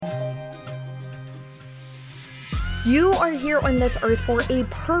You are here on this earth for a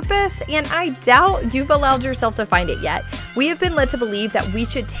purpose, and I doubt you've allowed yourself to find it yet. We have been led to believe that we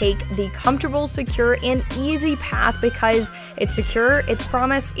should take the comfortable, secure, and easy path because it's secure, it's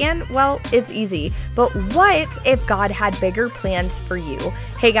promised, and, well, it's easy. But what if God had bigger plans for you?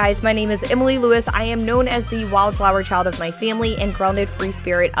 Hey guys, my name is Emily Lewis. I am known as the wildflower child of my family and grounded free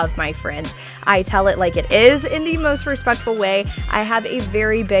spirit of my friends. I tell it like it is in the most respectful way. I have a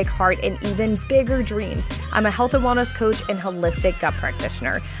very big heart and even bigger dreams. I'm a health and wellness coach and holistic gut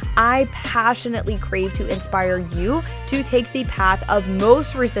practitioner. I passionately crave to inspire you to take the path of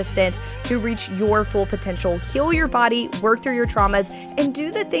most resistance to reach your full potential, heal your body, work through your traumas, and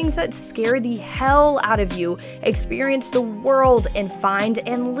do the things that scare the hell out of you, experience the world, and find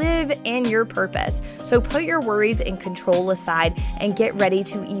and live in your purpose. So put your worries and control aside and get ready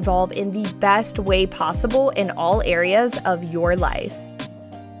to evolve in the best way possible in all areas of your life.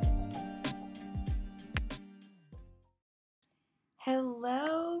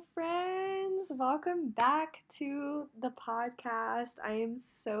 Hello, friends. Welcome back to the podcast. I am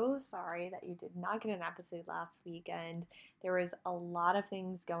so sorry that you did not get an episode last weekend. There was a lot of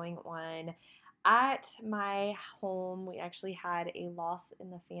things going on at my home. We actually had a loss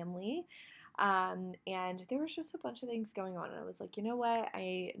in the family. And there was just a bunch of things going on. And I was like, you know what?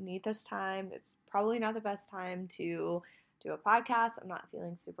 I need this time. It's probably not the best time to do a podcast. I'm not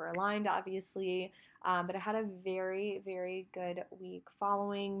feeling super aligned, obviously. But I had a very, very good week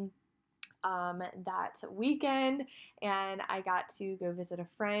following that weekend, and I got to go visit a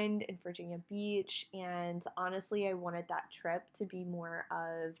friend in Virginia Beach, and honestly, I wanted that trip to be more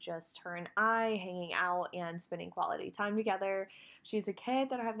of just her and I hanging out and spending quality time together. She's a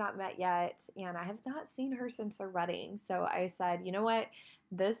kid that I have not met yet, and I have not seen her since her wedding, so I said, you know what?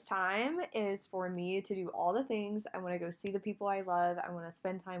 This time is for me to do all the things. I want to go see the people I love. I want to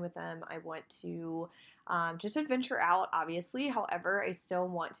spend time with them. I want to just adventure out, obviously. However, I still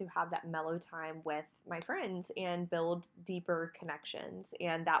want to have that mellow time with my friends and build deeper connections.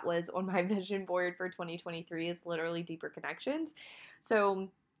 And that was on my vision board for 2023 is literally deeper connections. So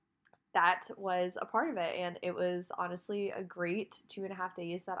that was a part of it, and it was honestly a great 2.5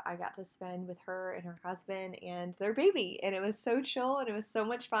 days that I got to spend with her and her husband and their baby, and it was so chill and it was so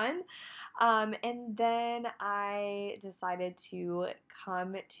much fun. And then I decided to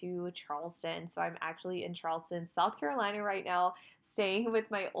come to Charleston, so I'm actually in Charleston, South Carolina right now, staying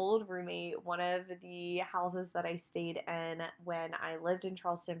with my old roommate, one of the houses that I stayed in when I lived in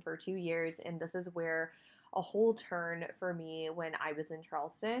Charleston for 2 years, and this is where a whole turn for me when I was in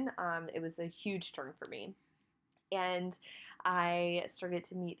Charleston. It was a huge turn for me. And I started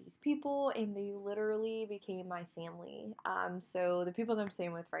to meet these people, and they literally became my family. So the people that I'm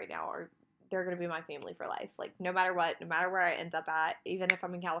staying with right now they're going to be my family for life. Like, no matter what, no matter where I end up at, even if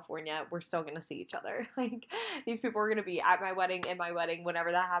I'm in California, we're still going to see each other. Like, these people are going to be at my wedding, in my wedding,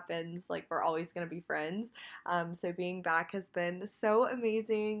 whenever that happens. Like, we're always going to be friends. So being back has been so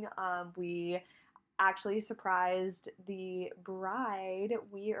amazing. We actually surprised the bride.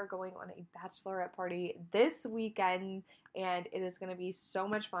 We are going on a bachelorette party this weekend, and it is going to be so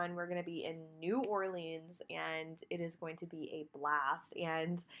much fun. We're going to be in New Orleans, and it is going to be a blast.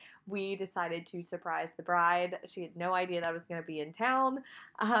 And we decided to surprise the bride. She had no idea that I was going to be in town.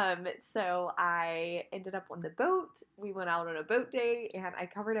 So I ended up on the boat. We went out on a boat day, and I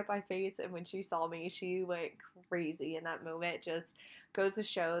covered up my face, and when she saw me, she went crazy in that moment. Just goes to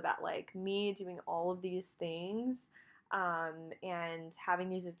show that, like, me doing all of these things and having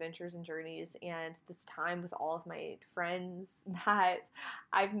these adventures and journeys and this time with all of my friends that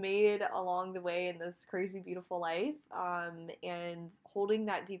I've made along the way in this crazy, beautiful life, and holding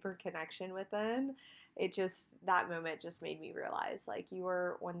that deeper connection with them, that moment just made me realize, like, you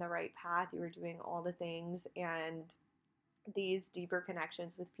were on the right path, you were doing all the things, and these deeper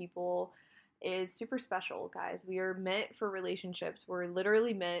connections with people is super special, guys. We are meant for relationships. We're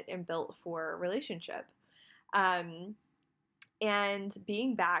literally meant and built for a relationship. And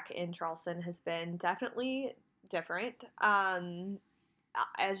being back in Charleston has been definitely different.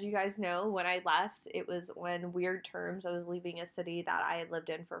 As you guys know, when I left, it was on weird terms. I was leaving a city that I had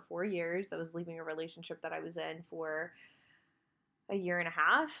lived in for 4 years. I was leaving a relationship that I was in for a year and a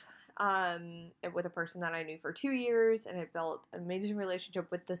half, with a person that I knew for 2 years, and had built an amazing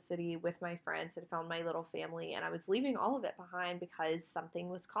relationship with the city, with my friends, and found my little family, and I was leaving all of it behind because something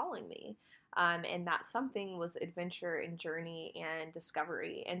was calling me, and that something was adventure and journey and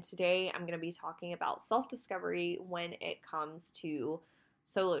discovery. And today I'm going to be talking about self-discovery when it comes to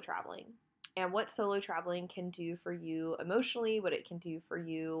solo traveling, and what solo traveling can do for you emotionally, what it can do for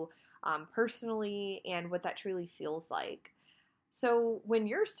you personally, and what that truly feels like. So when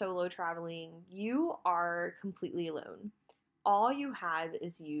you're solo traveling, you are completely alone. All you have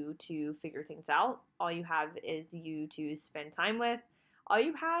is you to figure things out. All you have is you to spend time with. All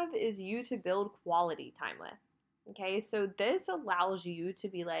you have is you to build quality time with. Okay, so this allows you to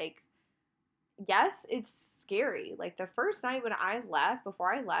be like, yes, it's scary. Like the first night when I left,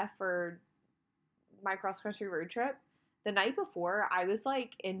 before I left for my cross country road trip, the night before, I was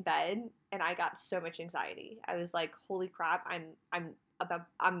like in bed and I got so much anxiety. I was like, "Holy crap,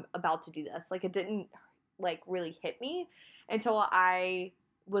 I'm about to do this." Like it didn't like really hit me until I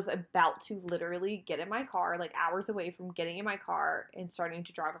was about to literally get in my car, like hours away from getting in my car and starting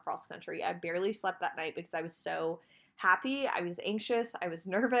to drive across country. I barely slept that night because I was so happy. I was anxious. I was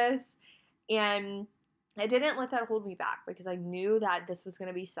nervous. And I didn't let that hold me back because I knew that this was going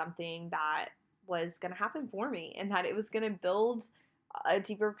to be something that was going to happen for me and that it was going to build a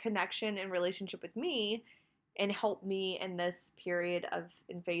deeper connection and relationship with me and help me in this period of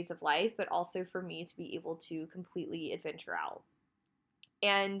and phase of life, but also for me to be able to completely adventure out.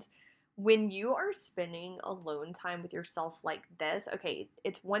 And when you are spending alone time with yourself like this, okay,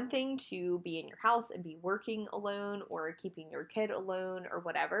 it's one thing to be in your house and be working alone or keeping your kid alone or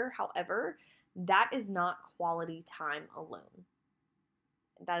whatever. However, that is not quality time alone.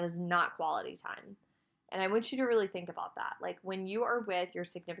 That is not quality time. And I want you to really think about that. Like when you are with your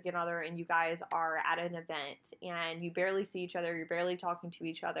significant other and you guys are at an event and you barely see each other, you're barely talking to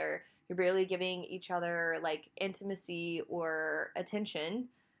each other, you're barely giving each other like intimacy or attention,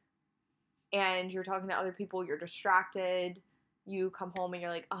 and you're talking to other people, you're distracted, you come home and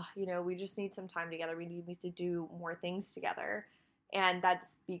you're like, oh, we just need some time together. We need to do more things together. And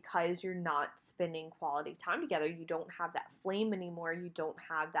that's because you're not spending quality time together. You don't have that flame anymore. You don't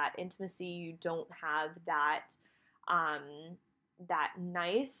have that intimacy. You don't have that that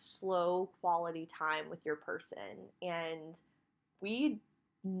nice, slow quality time with your person. And we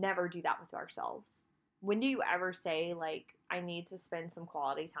never do that with ourselves. When do you ever say, like, I need to spend some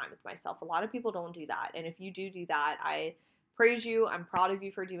quality time with myself? A lot of people don't do that. And if you do that, I praise you. I'm proud of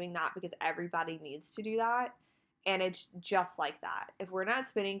you for doing that because everybody needs to do that. And it's just like that. If we're not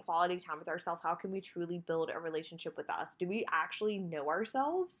spending quality time with ourselves, how can we truly build a relationship with us? Do we actually know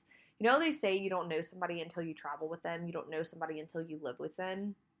ourselves? They say you don't know somebody until you travel with them. You don't know somebody until you live with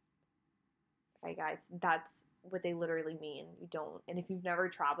them. Okay, guys, that's what they literally mean. You don't. And if you've never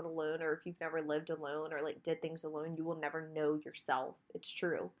traveled alone or if you've never lived alone or like did things alone, you will never know yourself. It's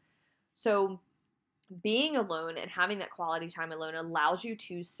true. So being alone and having that quality time alone allows you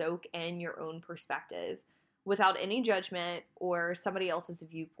to soak in your own perspective without any judgment or somebody else's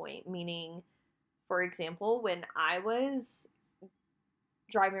viewpoint. Meaning, for example, when I was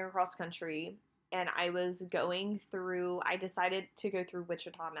driving across country and I decided to go through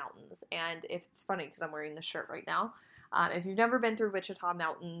Wichita Mountains. And it's funny because I'm wearing this shirt right now. If you've never been through Wichita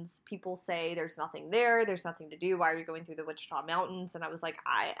Mountains, people say there's nothing there. There's nothing to do. Why are you going through the Wichita Mountains? And I was like,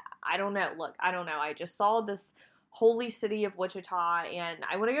 I don't know. Look, I don't know. I just saw this holy city of Wichita and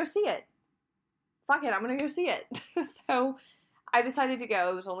I want to go see it. Fuck it, I'm going to go see it. So I decided to go.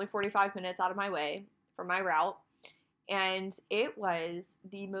 It was only 45 minutes out of my way from my route. And it was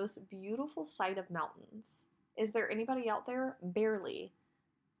the most beautiful sight of mountains. Is there anybody out there? Barely.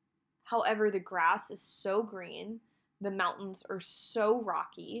 However, the grass is so green. The mountains are so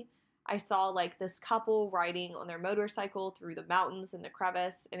rocky. I saw like this couple riding on their motorcycle through the mountains in the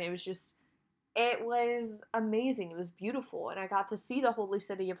crevice. And it was amazing. It was beautiful. And I got to see the holy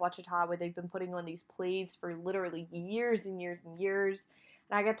city of Wichita where they've been putting on these plays for literally years and years and years.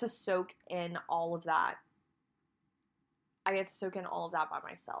 And I got to soak in all of that. I get to soak in all of that by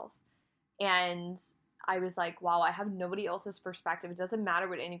myself. And I was like, wow, I have nobody else's perspective. It doesn't matter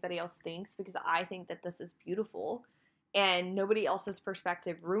what anybody else thinks because I think that this is beautiful. And nobody else's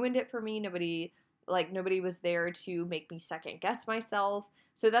perspective ruined it for me. Nobody was there to make me second guess myself.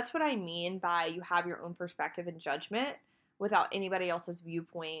 So that's what I mean by you have your own perspective and judgment without anybody else's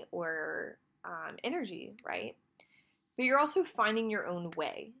viewpoint or energy, right? But you're also finding your own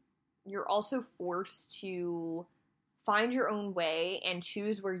way. You're also forced to find your own way and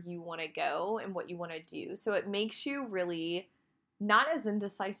choose where you want to go and what you want to do. So it makes you really not as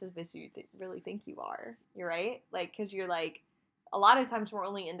indecisive as you really think you are. You're right? Like, because you're like, a lot of times we're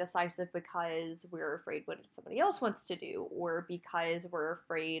only indecisive because we're afraid what somebody else wants to do or because we're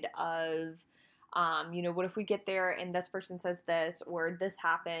afraid of, what if we get there and this person says this or this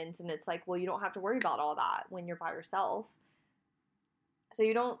happens, and it's like, well, you don't have to worry about all that when you're by yourself. So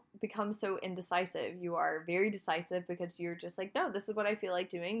you don't become so indecisive. You are very decisive because you're just like, no, this is what I feel like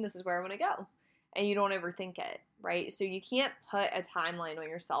doing. This is where I want to go. And you don't overthink it, right? So you can't put a timeline on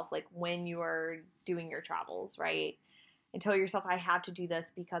yourself like when you are doing your travels, right? and tell yourself, I have to do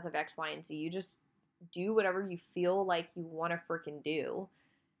this because of X, Y, and Z. You just do whatever you feel like you want to freaking do.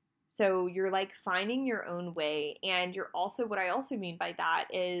 So you're like finding your own way. And you're also, what I also mean by that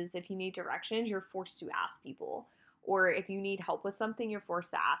is if you need directions, you're forced to ask people. Or if you need help with something, you're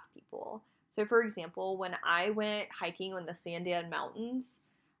forced to ask people. So for example, when I went hiking on the Sandan Mountains,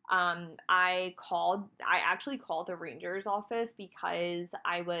 I actually called the ranger's office because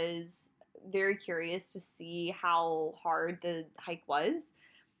I was very curious to see how hard the hike was,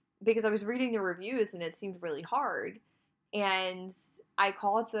 because I was reading the reviews and it seemed really hard. And I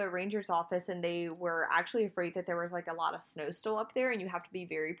called the ranger's office and they were actually afraid that there was like a lot of snow still up there, and you have to be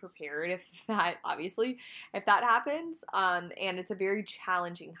very prepared if that happens. And it's a very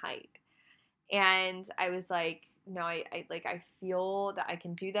challenging hike. And I was like, no, I feel that I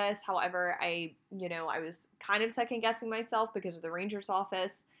can do this. However, I was kind of second guessing myself because of the ranger's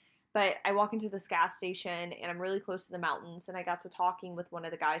office. But I walk into this gas station and I'm really close to the mountains, and I got to talking with one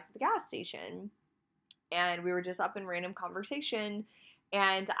of the guys at the gas station. And we were just up in random conversation.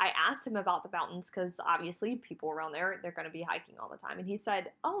 And I asked him about the mountains because obviously people around there, they're going to be hiking all the time. And he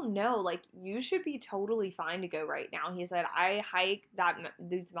said, oh no, like you should be totally fine to go right now. He said, I hike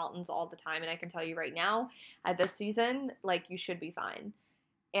these mountains all the time. And I can tell you right now at this season, like you should be fine.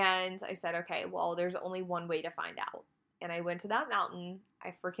 And I said, okay, well, there's only one way to find out. And I went to that mountain.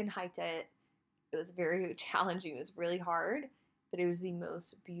 I freaking hiked it. It was very challenging. It was really hard, but it was the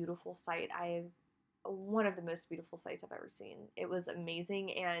most beautiful sight one of the most beautiful sights I've ever seen. It was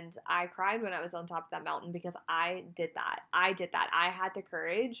amazing, and I cried when I was on top of that mountain because I did that. I had the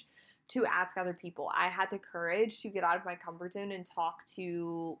courage to ask other people. I had the courage to get out of my comfort zone and talk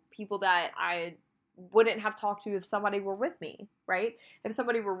to people that I wouldn't have talked to if somebody were with me, right? If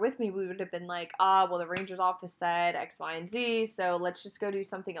somebody were with me, we would have been like, well, the ranger's office said X, Y, and Z, so let's just go do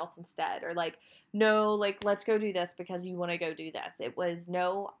something else instead. Or like, no, like, let's go do this because you want to go do this. It was,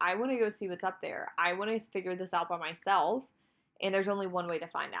 no, I want to go see what's up there. I want to figure this out by myself, and there's only one way to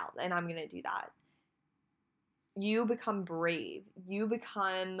find out, and I'm going to do that. You become brave. You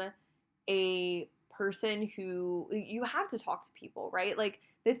become a person who, you have to talk to people, right? Like,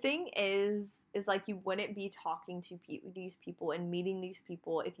 the thing is like you wouldn't be talking to these people and meeting these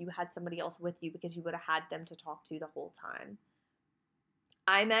people if you had somebody else with you, because you would have had them to talk to the whole time.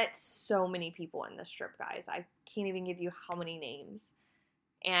 I met so many people in this trip, guys. I can't even give you how many names.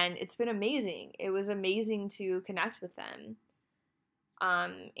 And it's been amazing. It was amazing to connect with them.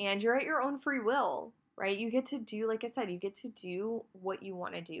 And you're at your own free will, right? You get to do, like I said, you get to do what you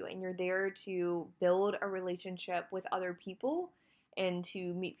want to do. And you're there to build a relationship with other people and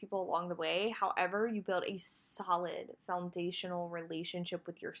to meet people along the way. However, you build a solid foundational relationship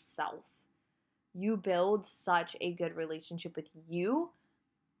with yourself. You build such a good relationship with you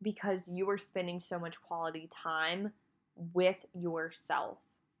because you are spending so much quality time with yourself.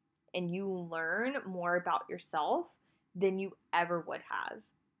 And you learn more about yourself than you ever would have.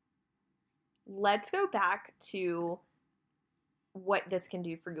 Let's go back to what this can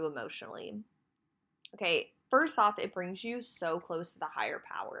do for you emotionally. Okay, first off, it brings you so close to the higher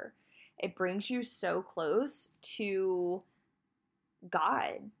power. It brings you so close to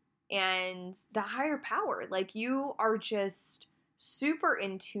God and the higher power. Like, you are just super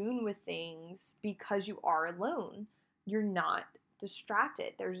in tune with things because you are alone. You're not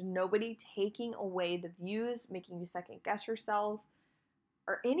distracted. There's nobody taking away the views, making you second guess yourself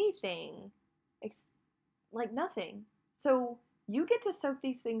or anything. Like nothing. So you get to soak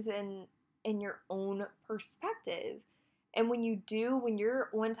these things in your own perspective. And when you're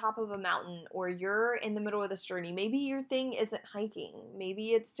on top of a mountain or you're in the middle of this journey, maybe your thing isn't hiking.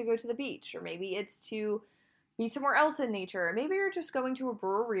 Maybe it's to go to the beach, or maybe it's to be somewhere else in nature. Maybe you're just going to a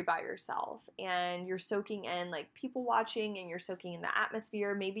brewery by yourself and you're soaking in like people watching and you're soaking in the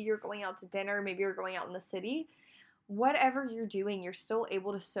atmosphere. Maybe you're going out to dinner. Maybe you're going out in the city. Whatever you're doing, you're still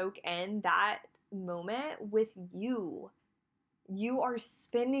able to soak in that moment with you. You are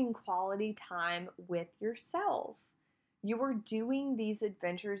spending quality time with yourself. You are doing these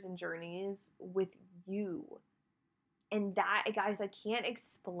adventures and journeys with you. And that, guys, I can't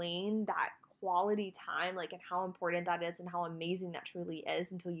explain that quality time, like, and how important that is and how amazing that truly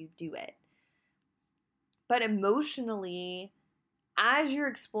is until you do it. But emotionally, as you're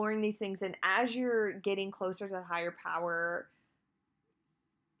exploring these things and as you're getting closer to the higher power,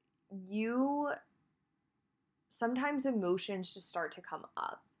 sometimes emotions just start to come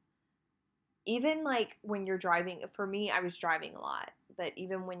up. Even like when you're driving, for me, I was driving a lot, but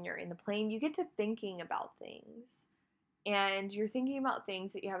even when you're in the plane, you get to thinking about things. And you're thinking about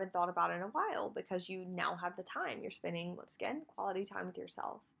things that you haven't thought about in a while because you now have the time. You're spending, once again, quality time with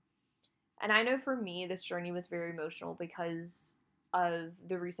yourself. And I know for me, this journey was very emotional because of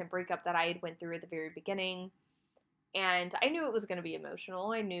the recent breakup that I had went through at the very beginning. And I knew it was going to be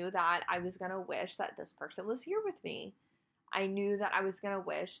emotional. I knew that I was going to wish that this person was here with me. I knew that I was going to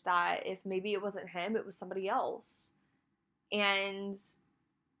wish that if maybe it wasn't him, it was somebody else. And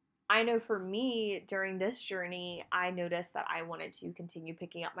I know for me, during this journey, I noticed that I wanted to continue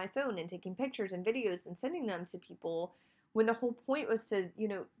picking up my phone and taking pictures and videos and sending them to people when the whole point was to,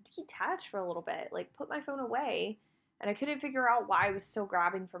 detach for a little bit, like put my phone away. And I couldn't figure out why I was still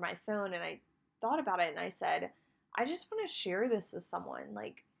grabbing for my phone. And I thought about it and I said, I just want to share this with someone.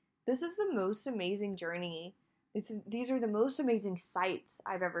 Like, this is the most amazing journey. These are the most amazing sights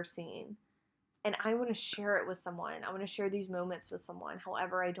I've ever seen. And I want to share it with someone. I want to share these moments with someone.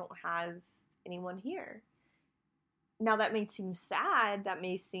 However, I don't have anyone here. Now, that may seem sad. That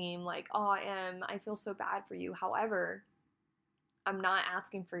may seem like, oh, I feel so bad for you. However, I'm not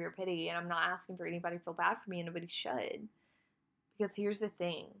asking for your pity, and I'm not asking for anybody to feel bad for me, and nobody should. Because here's the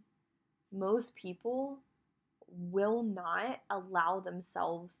thing. Most people will not allow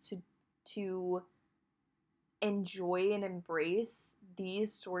themselves to enjoy and embrace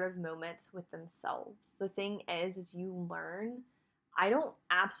these sort of moments with themselves. The thing is you learn, I don't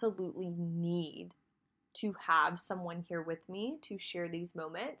absolutely need to have someone here with me to share these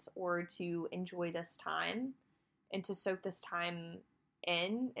moments or to enjoy this time and to soak this time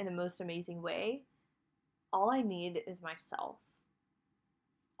in the most amazing way. All I need is myself.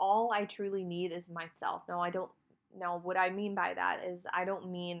 All I truly need is myself. Now, what I mean by that is I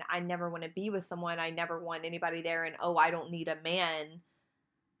don't mean I never want to be with someone. I never want anybody there and, oh, I don't need a man.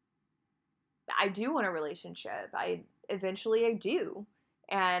 I do want a relationship. Eventually I do.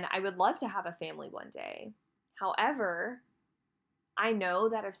 And I would love to have a family one day. However, I know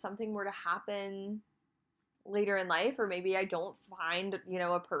that if something were to happen later in life, or maybe I don't find,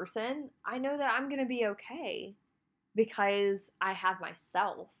 a person, I know that I'm going to be okay because I have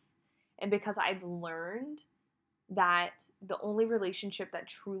myself. And because I've learned that the only relationship that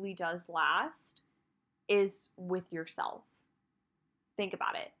truly does last is with yourself. Think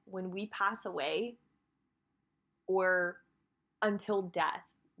about it. When we pass away or until death,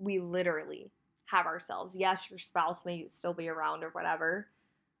 we literally have ourselves. Yes, your spouse may still be around or whatever,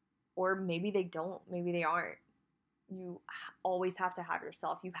 or maybe they don't, maybe they aren't. You always have to have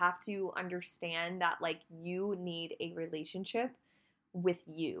yourself. You have to understand that, you need a relationship with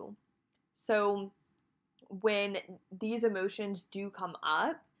you. So when these emotions do come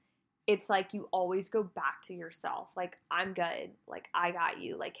up, it's like you always go back to yourself. Like, I'm good. Like, I got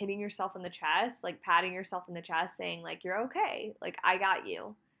you. Like, hitting yourself in the chest, like patting yourself in the chest, saying, like, you're okay. Like, I got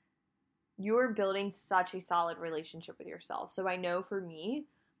you. You're building such a solid relationship with yourself. So I know for me,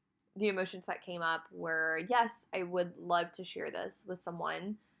 the emotions that came up were, yes, I would love to share this with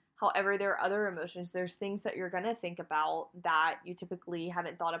someone. However, there are other emotions. There's things that you're going to think about that you typically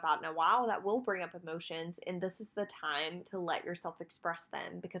haven't thought about in a while that will bring up emotions. And this is the time to let yourself express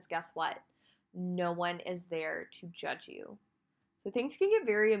them, because guess what? No one is there to judge you. So things can get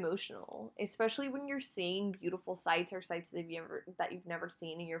very emotional, especially when you're seeing beautiful sights or sights that you've never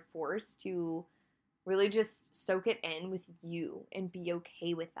seen, and you're forced to really just soak it in with you and be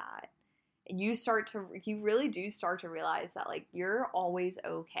okay with that. And you really do start to realize that, you're always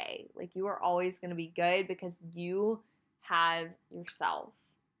okay. You are always going to be good because you have yourself.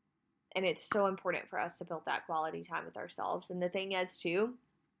 And it's so important for us to build that quality time with ourselves. And the thing is, too,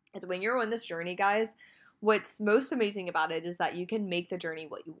 is when you're on this journey, guys, what's most amazing about it is that you can make the journey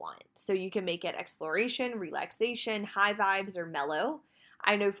what you want. So you can make it exploration, relaxation, high vibes, or mellow.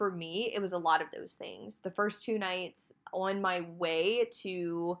 I know for me, it was a lot of those things. The first 2 nights on my way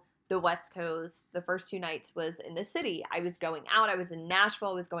to the West Coast, the first 2 nights was in the city. I was going out. I was in Nashville.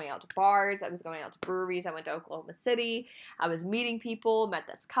 I was going out to bars. I was going out to breweries. I went to Oklahoma City. I was meeting people, met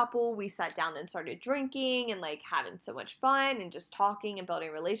this couple. We sat down and started drinking and having so much fun and just talking and building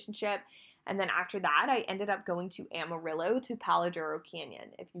a relationship. And then after that, I ended up going to Amarillo to Palo Duro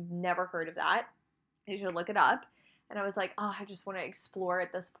Canyon. If you've never heard of that, you should look it up. And I was like, oh, I just want to explore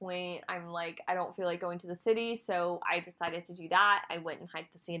at this point. I don't feel like going to the city. So I decided to do that. I went and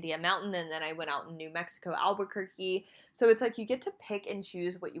hiked the Sandia Mountain, and then I went out in New Mexico, Albuquerque. So it's you get to pick and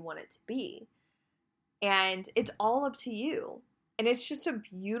choose what you want it to be. And it's all up to you. And it's just a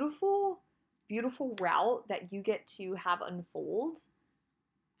beautiful, beautiful route that you get to have unfold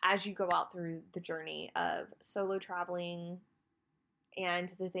as you go out through the journey of solo traveling.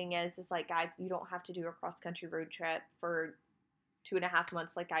 And the thing is guys, you don't have to do a cross-country road trip for 2.5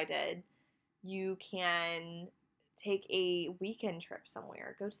 months like I did. You can take a weekend trip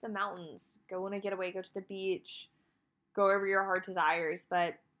somewhere. Go to the mountains. Go on a getaway. Go to the beach. Go over your heart desires.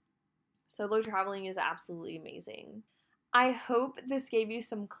 But Solo traveling is absolutely amazing. I hope this gave you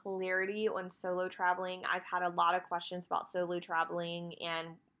some clarity on solo traveling. I've had a lot of questions about solo traveling and,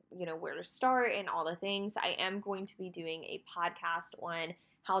 where to start and all the things. I am going to be doing a podcast on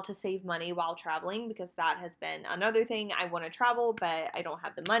how to save money while traveling, because that has been another thing. I want to travel, but I don't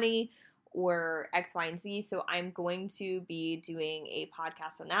have the money or X, Y, and Z. So I'm going to be doing a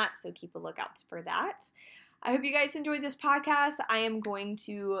podcast on that. So keep a lookout for that. I hope you guys enjoyed this podcast. I am going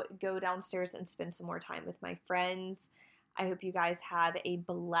to go downstairs and spend some more time with my friends. I hope you guys have a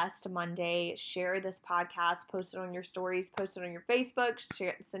blessed Monday. Share this podcast, post it on your stories, post it on your Facebook,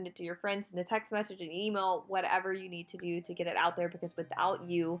 send it to your friends, send a text message, an email, whatever you need to do to get it out there, because without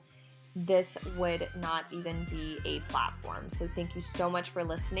you, this would not even be a platform. So thank you so much for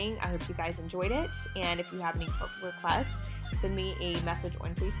listening. I hope you guys enjoyed it. And if you have any requests, send me a message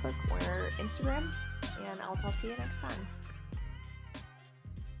on Facebook or Instagram, and I'll talk to you next time.